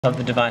Of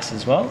the device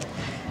as well.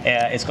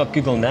 It's got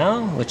Google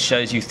Now, which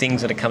shows you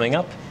things that are coming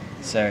up.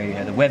 So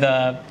the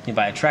weather,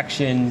 nearby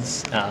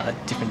attractions,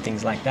 different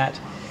things like that.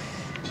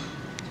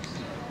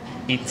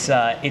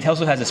 It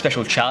also has a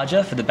special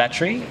charger for the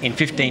battery. In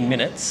 15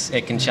 minutes,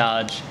 it can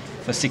charge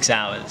for 6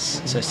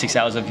 hours. So 6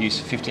 hours of use,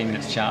 15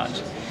 minutes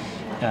charge.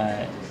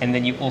 And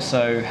then you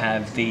also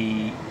have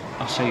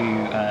I'll show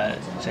you,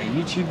 say, a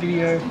YouTube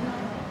video.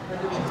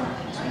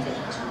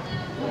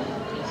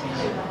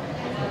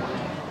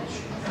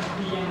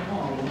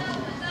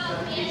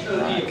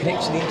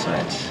 Connect to the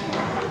internet.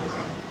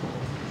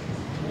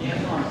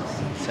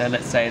 So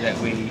let's say that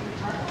we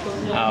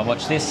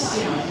watch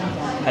this.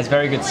 Has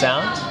very good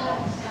sound.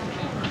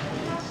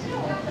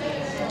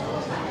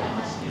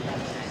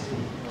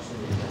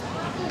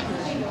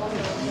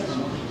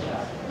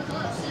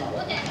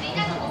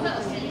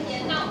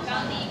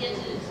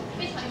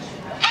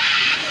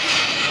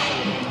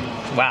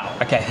 Wow,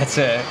 okay, that's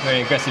a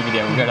very aggressive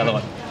video. We'll go to another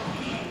one.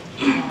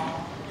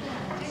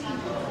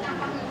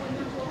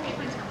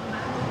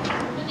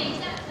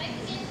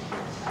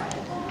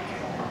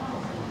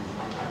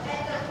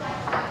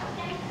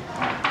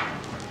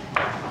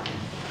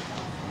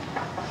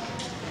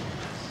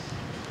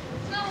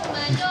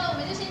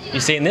 You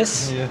seen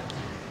this? Yeah.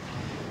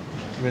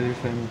 Very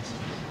famous.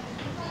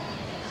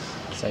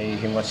 So you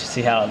can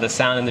see how the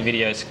sound and the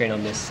video screen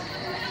on this.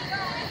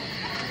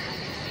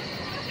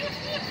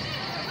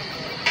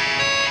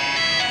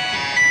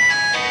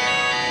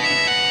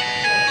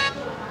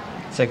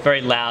 So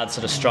very loud,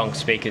 sort of strong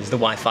speakers. The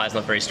Wi-Fi is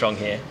not very strong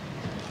here,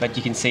 but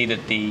you can see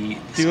that the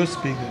Dual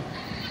speaker.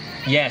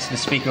 Yes, the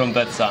speaker on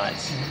both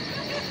sides.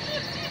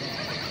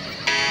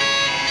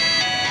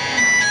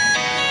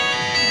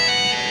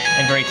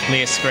 And very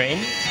clear screen.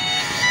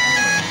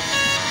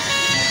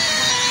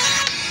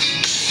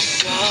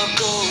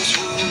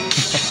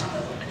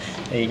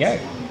 There you go.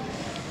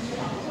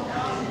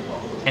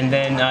 And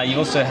then you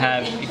also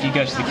have, if you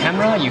go to the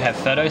camera, you have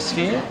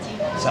photosphere.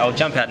 So I'll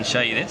jump out and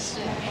show you this.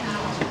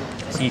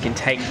 So you can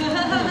take,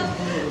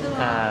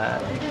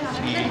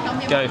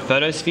 go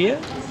photosphere.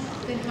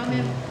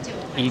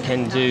 You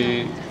can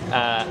do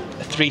a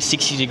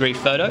 360-degree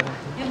photo.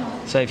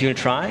 So if you want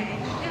to try,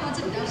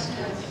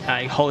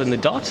 hold in the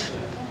dot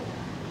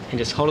and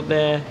just hold it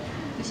there,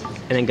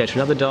 and then go to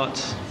another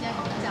dot.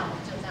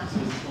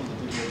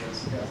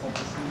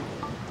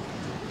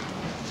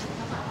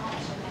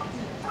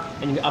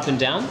 And you go up and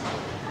down,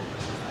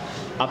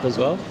 up as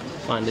well,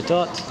 find the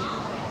dot,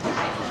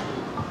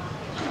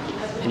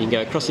 and you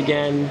go across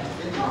again.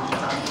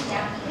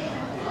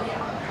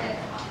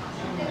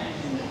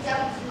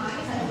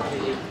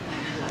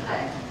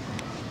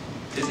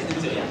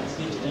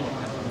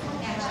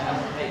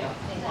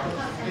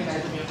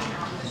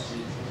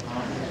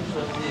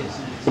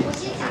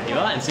 You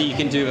are, and so you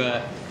can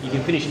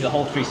finish the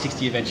whole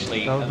 360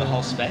 eventually of the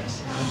whole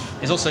space.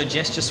 There's also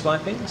gesture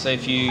swiping, so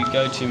if you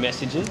go to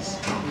messages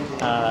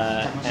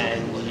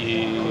and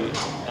you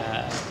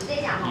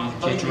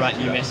get to write a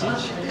new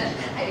message,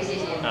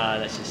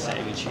 let's just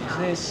say we choose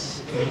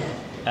this.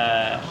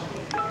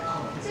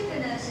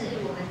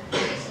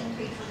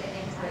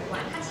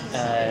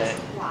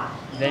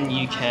 Then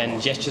you can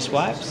gesture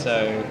swipe,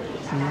 so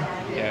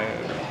you go,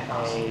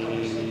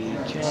 hey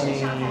Johnny,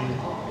 how's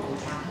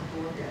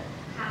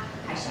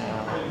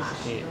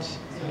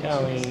it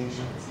going?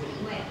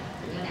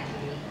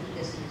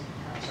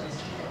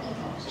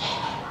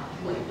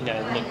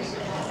 Look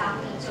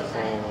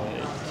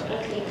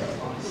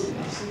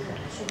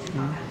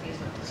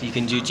so you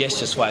can do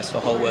gesture swipes for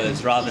whole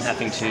words rather than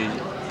having to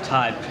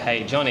type,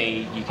 hey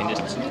Johnny, you can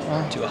just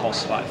do a whole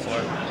swipe for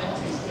it.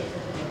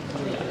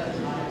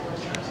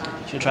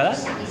 Should we try that?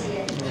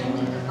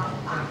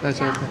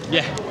 That's okay.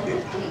 Yeah.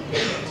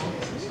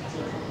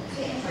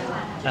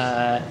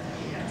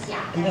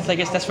 And I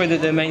guess that's where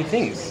the main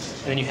things.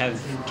 And then you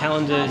have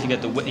calendars. You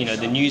got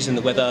the news and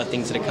the weather,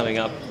 things that are coming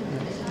up,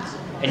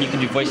 and you can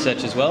do voice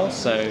search as well.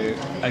 So,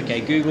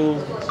 okay, Google,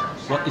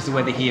 what is the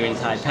weather here in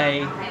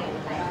Taipei?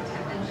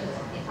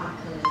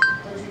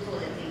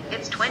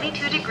 It's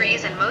 22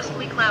 degrees and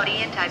mostly cloudy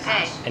in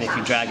Taipei. And if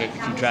you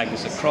drag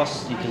this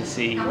across, you can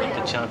see what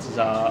the chances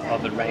are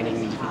of it raining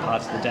in different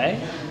parts of the day.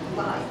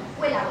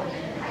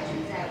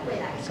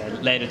 So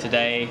later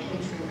today,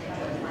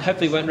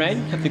 hopefully it won't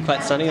rain, hopefully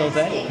quite sunny all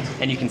day,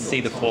 and you can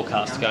see the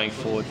forecast going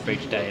forward for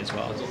each day as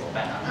well.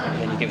 And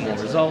then you get more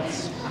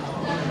results.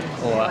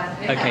 Or,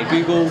 okay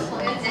Google,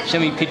 show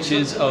me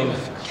pictures of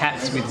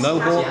cats with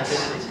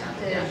mohawks.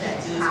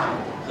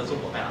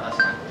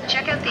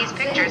 Check out these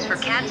pictures for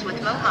cats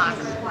with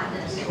mohawks.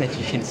 And then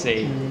you can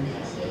see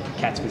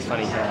cats with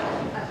funny hair.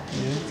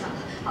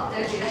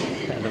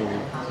 That little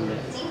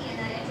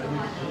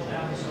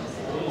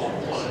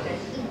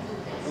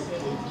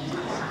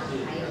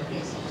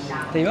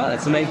there you are,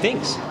 that's the main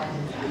things.